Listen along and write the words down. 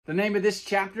The name of this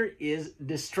chapter is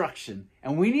Destruction.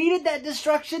 And we needed that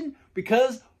destruction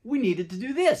because we needed to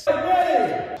do this.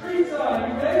 Ready? Street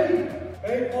time, you ready?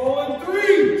 Paintball in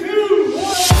 3, 2,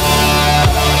 1.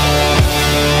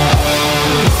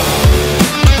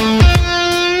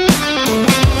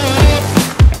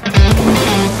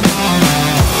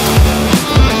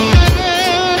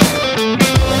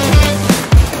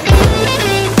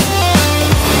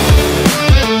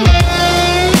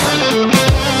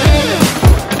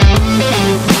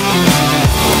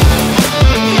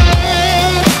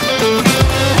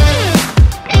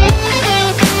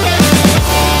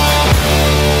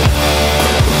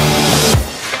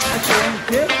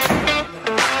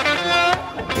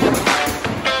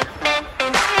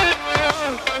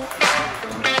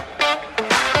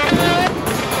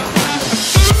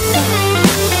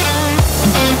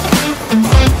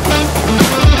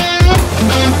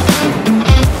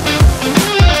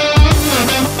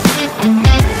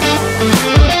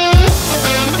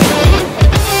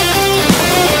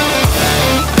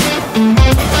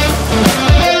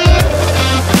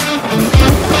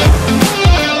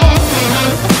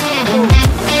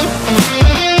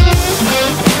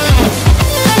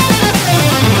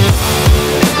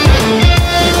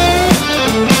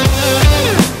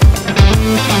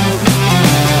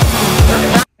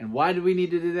 Why do we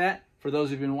need to do that? For those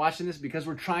who've been watching this, because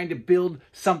we're trying to build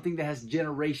something that has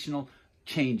generational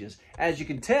changes. As you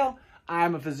can tell,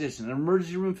 I'm a physician, an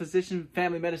emergency room physician,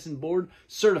 family medicine board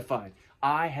certified.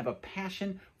 I have a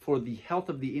passion for the health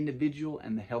of the individual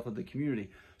and the health of the community.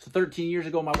 So 13 years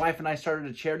ago, my wife and I started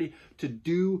a charity to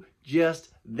do just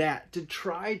that, to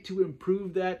try to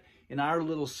improve that in our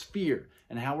little sphere.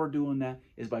 And how we're doing that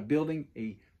is by building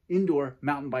a indoor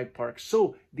mountain bike park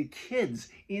so the kids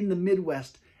in the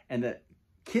Midwest and the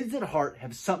kids at heart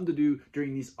have something to do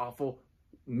during these awful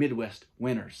Midwest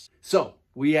winters. So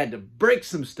we had to break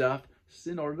some stuff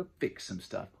in order to fix some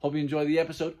stuff. Hope you enjoy the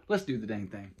episode. Let's do the dang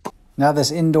thing. Now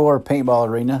this indoor paintball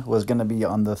arena was going to be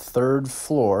on the 3rd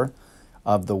floor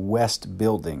of the west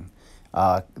building.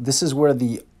 This is where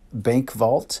the bank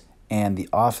vault and the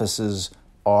offices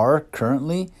are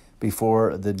currently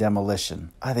before the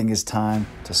demolition. I think it's time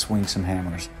to swing some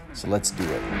hammers. So let's do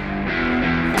it.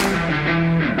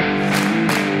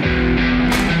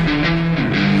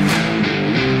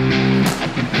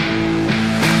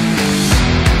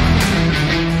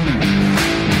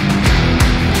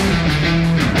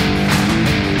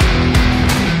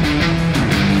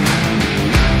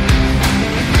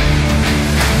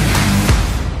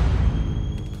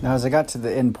 Now, as I got to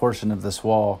the end portion of this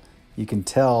wall, you can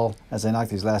tell as I knock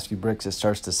these last few bricks, it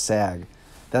starts to sag.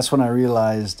 That's when I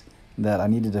realized that I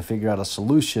needed to figure out a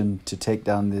solution to take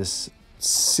down this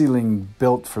ceiling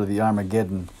built for the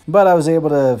Armageddon. But I was able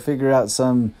to figure out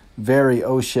some very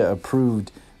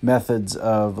OSHA-approved methods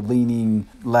of leaning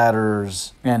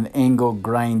ladders and angle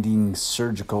grinding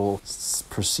surgical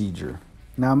procedure.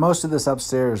 Now, most of this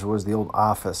upstairs was the old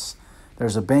office.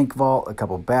 There's a bank vault, a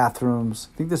couple bathrooms.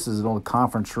 I think this is an old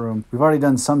conference room. We've already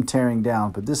done some tearing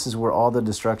down, but this is where all the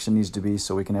destruction needs to be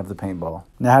so we can have the paintball.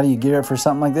 Now, how do you gear up for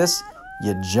something like this?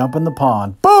 You jump in the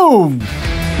pond. Boom!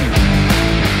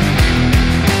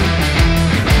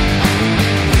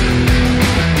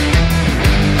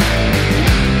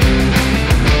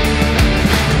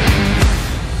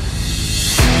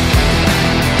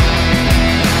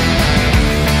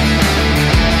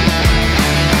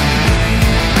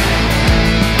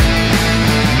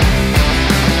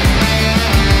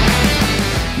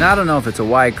 Now, I don't know if it's a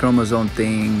Y chromosome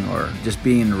thing or just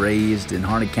being raised in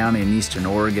Harney County in Eastern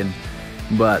Oregon,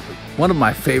 but one of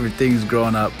my favorite things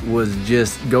growing up was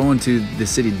just going to the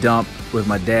city dump with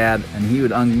my dad, and he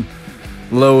would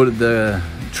unload the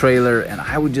trailer, and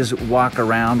I would just walk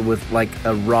around with like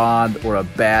a rod or a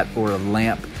bat or a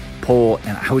lamp pole,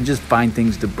 and I would just find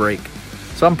things to break.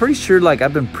 So I'm pretty sure like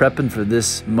I've been prepping for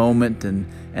this moment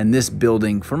and this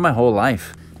building for my whole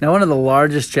life. Now, one of the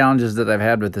largest challenges that I've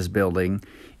had with this building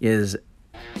is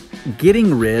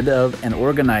getting rid of and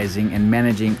organizing and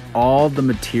managing all the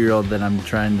material that I'm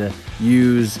trying to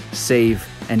use, save,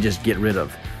 and just get rid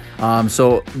of.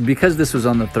 So because this was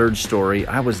on the 3rd story,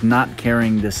 I was not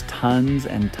carrying this tons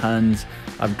and tons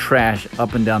of trash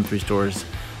up and down 3 stories.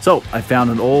 So I found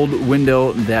an old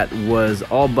window that was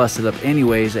all busted up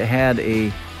anyways. It had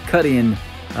a cut-in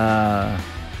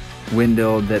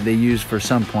window that they used for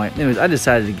some point. Anyways, I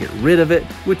decided to get rid of it,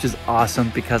 which is awesome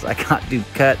because I got to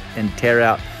cut and tear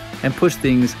out and push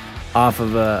things off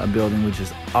of a building, which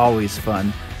is always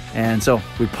fun. And so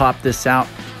we popped this out,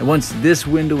 and once this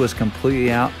window was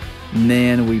completely out,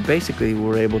 then we basically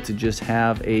were able to just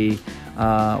have a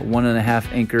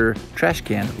 1.5 anchor trash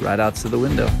can right outside the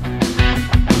window.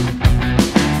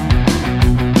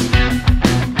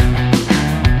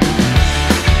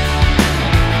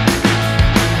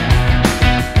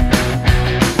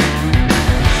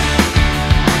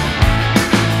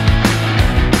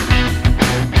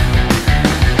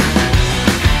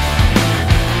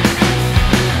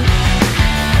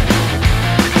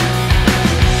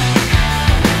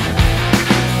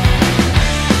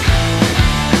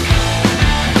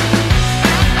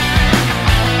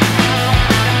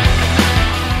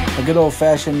 A good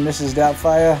old-fashioned Mrs.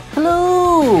 Doubtfire.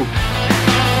 Hello!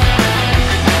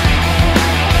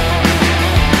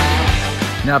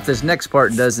 Now, if this next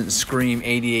part doesn't scream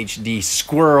ADHD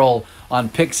squirrel on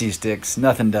pixie sticks,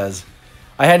 nothing does.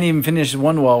 I hadn't even finished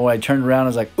one wall when I turned around and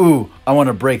was like, ooh, I want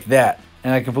to break that.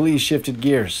 And I completely shifted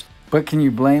gears. But can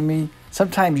you blame me?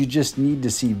 Sometimes you just need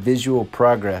to see visual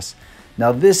progress.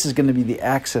 Now, this is going to be the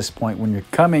access point when you're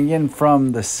coming in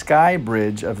from the sky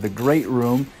bridge of the great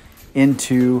room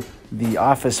into the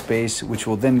office space, which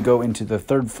will then go into the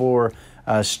third floor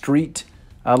street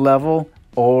level,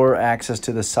 or access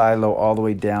to the silo all the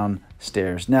way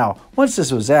downstairs. Now, once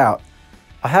this was out,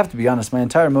 I have to be honest, my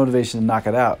entire motivation to knock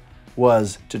it out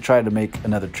was to try to make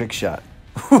another trick shot.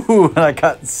 And I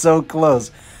got so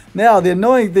close. Now, the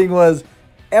annoying thing was,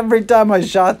 every time I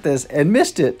shot this and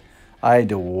missed it, I had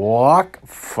to walk,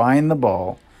 find the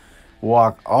ball,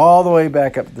 walk all the way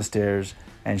back up the stairs,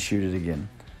 and shoot it again.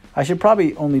 I should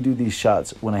probably only do these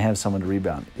shots when I have someone to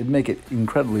rebound. It'd make it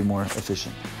incredibly more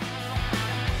efficient.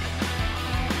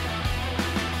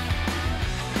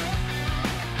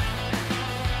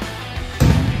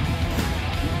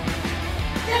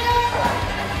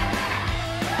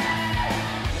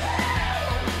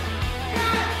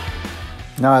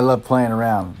 Now, I love playing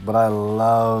around, but I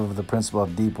love the principle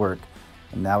of deep work.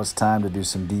 And now it's time to do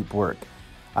some deep work.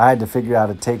 I had to figure out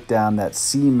how to take down that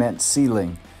cement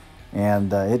ceiling.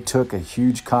 And it took a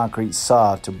huge concrete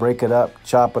saw to break it up,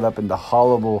 chop it up into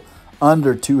hollowable,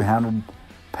 under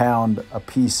 200-pound a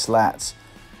piece slats.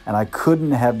 And I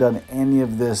couldn't have done any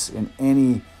of this in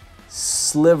any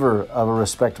sliver of a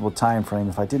respectable time frame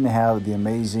if I didn't have the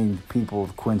amazing people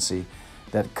of Quincy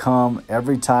that come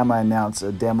every time I announce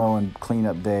a demo and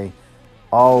cleanup day.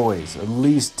 Always, at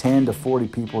least 10 to 40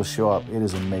 people show up. It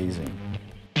is amazing.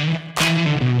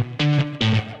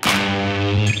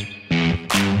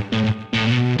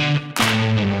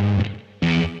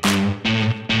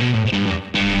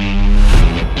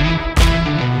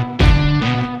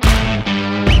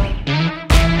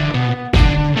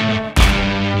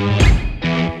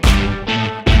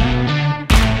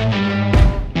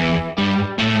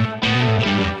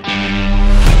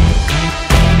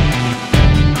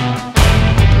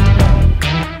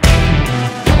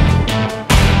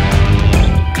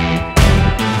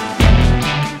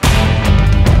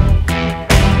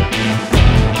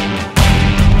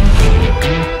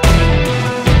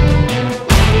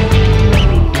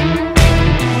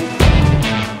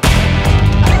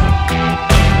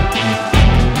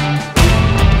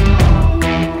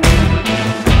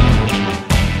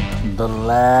 The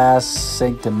last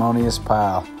sanctimonious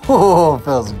pile. Oh,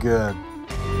 feels good.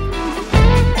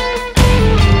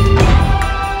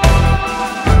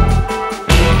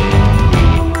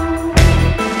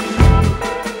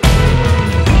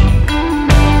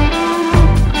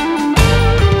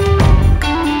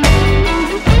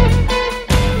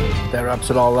 That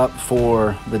wraps it all up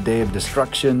for the day of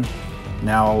destruction.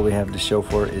 Now all we have to show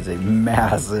for it is a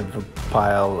massive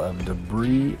pile of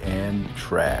debris and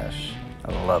trash.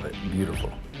 I love it.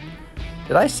 Beautiful.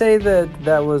 Did I say that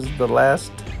that was the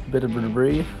last bit of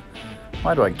debris?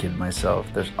 Why do I kid myself?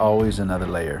 There's always another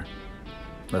layer.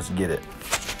 Let's get it.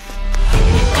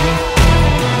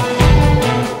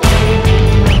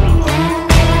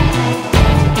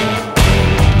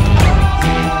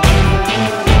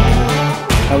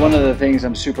 Now, one of the things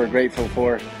I'm super grateful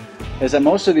for is that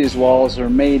most of these walls are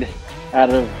made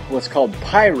out of what's called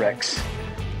Pyrex,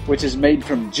 which is made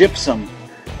from gypsum.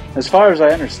 As far as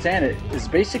I understand it, it's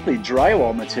basically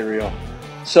drywall material.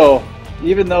 So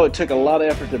even though it took a lot of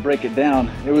effort to break it down,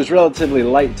 it was relatively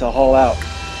light to haul out.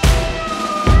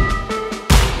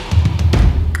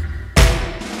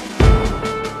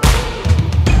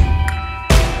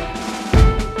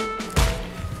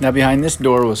 Now, behind this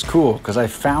door was cool because I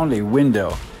found a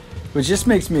window, which just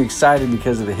makes me excited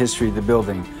because of the history of the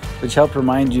building, which helped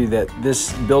remind you that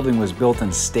this building was built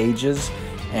in stages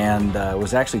and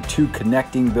was actually two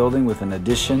connecting buildings with an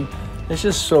addition. It's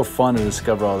just so fun to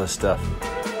discover all this stuff.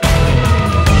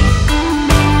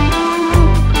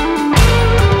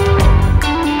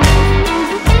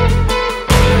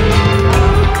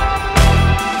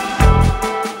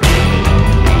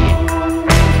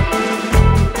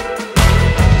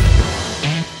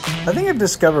 I think I've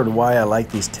discovered why I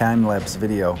like these time-lapse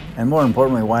video, and more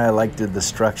importantly, why I like the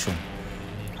destruction.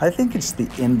 I think it's the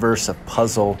inverse of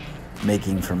puzzle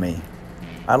making for me.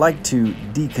 I like to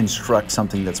deconstruct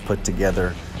something that's put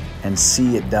together and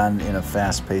see it done in a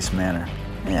fast-paced manner.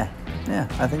 Yeah,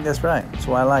 I think that's right. That's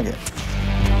why I like it.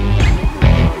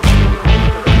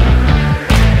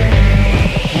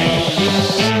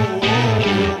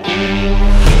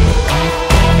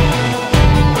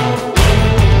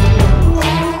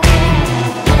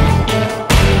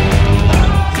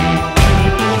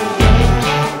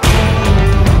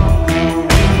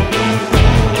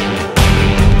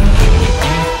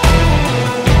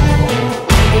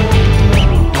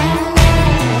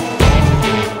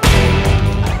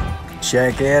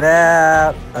 Check it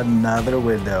out. Another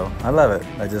window. I love it.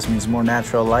 That just means more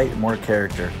natural light, more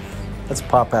character. Let's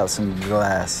pop out some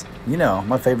glass. You know,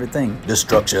 my favorite thing.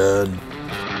 Destruction.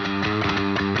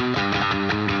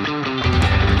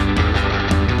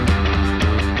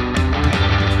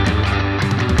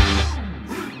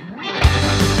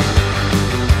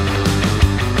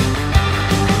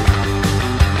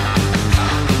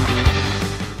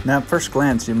 Now, at first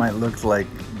glance, you might look like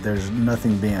there's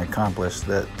nothing being accomplished,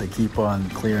 that they keep on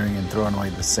clearing and throwing away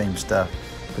the same stuff.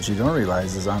 What you don't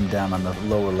realize is I'm down on the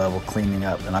lower level cleaning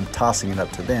up, and I'm tossing it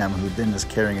up to them, who then is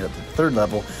carrying it up to the third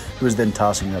level, who is then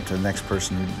tossing it up to the next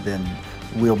person, who then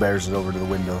wheelbarrows it over to the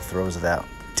window, throws it out.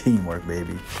 Teamwork,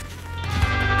 baby.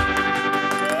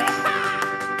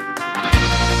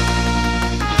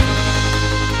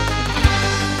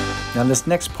 Now, this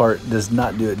next part does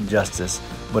not do it justice,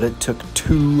 but it took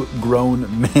 2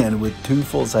 grown men with 2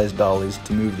 full-size dollies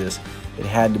to move this. It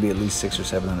had to be at least 600 or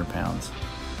 700 pounds.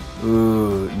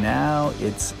 Ooh, now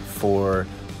it's for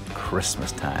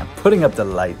Christmas time. Putting up the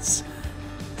lights.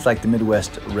 It's like the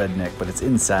Midwest redneck, but it's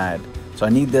inside. So I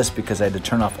need this because I had to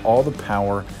turn off all the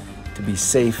power to be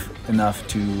safe enough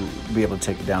to be able to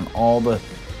take down all the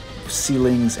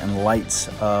ceilings and lights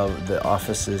of the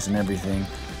offices and everything.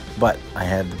 But I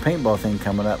had the paintball thing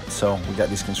coming up, so we got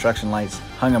these construction lights,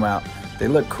 hung them out. They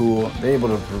look cool. They're able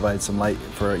to provide some light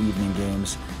for our evening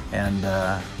games, and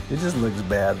it just looks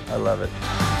bad. I love it.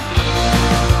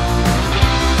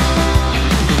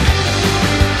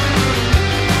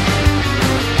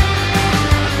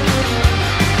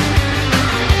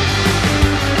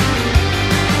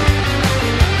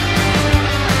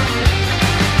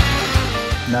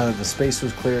 Now that the space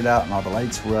was cleared out and all the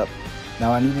lights were up,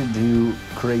 now I needed to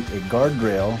create a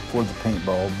guardrail for the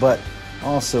paintball, but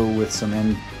also with some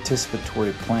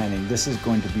anticipatory planning. This is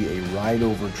going to be a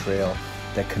ride-over trail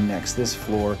that connects this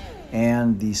floor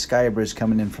and the sky bridge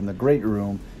coming in from the great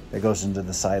room that goes into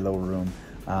the silo room.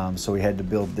 So we had to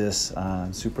build this.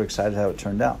 Super excited how it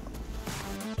turned out.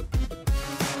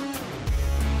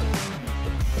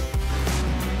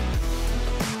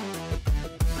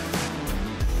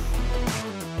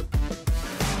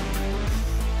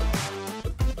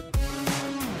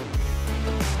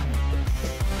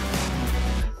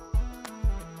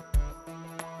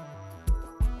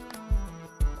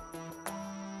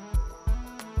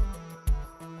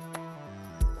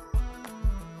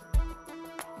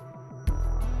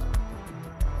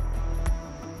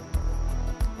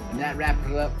 And that wraps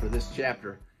it up for this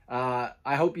chapter.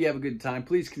 I hope you have a good time.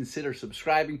 Please consider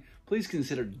subscribing. Please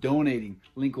consider donating.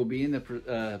 Link will be in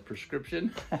the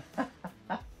prescription.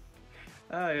 Oh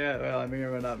yeah, well, I may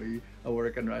or may not be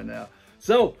working right now.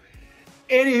 So,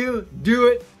 anywho, do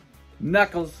it.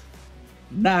 Knuckles,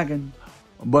 noggin,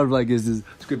 butterfly kisses,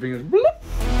 squid fingers.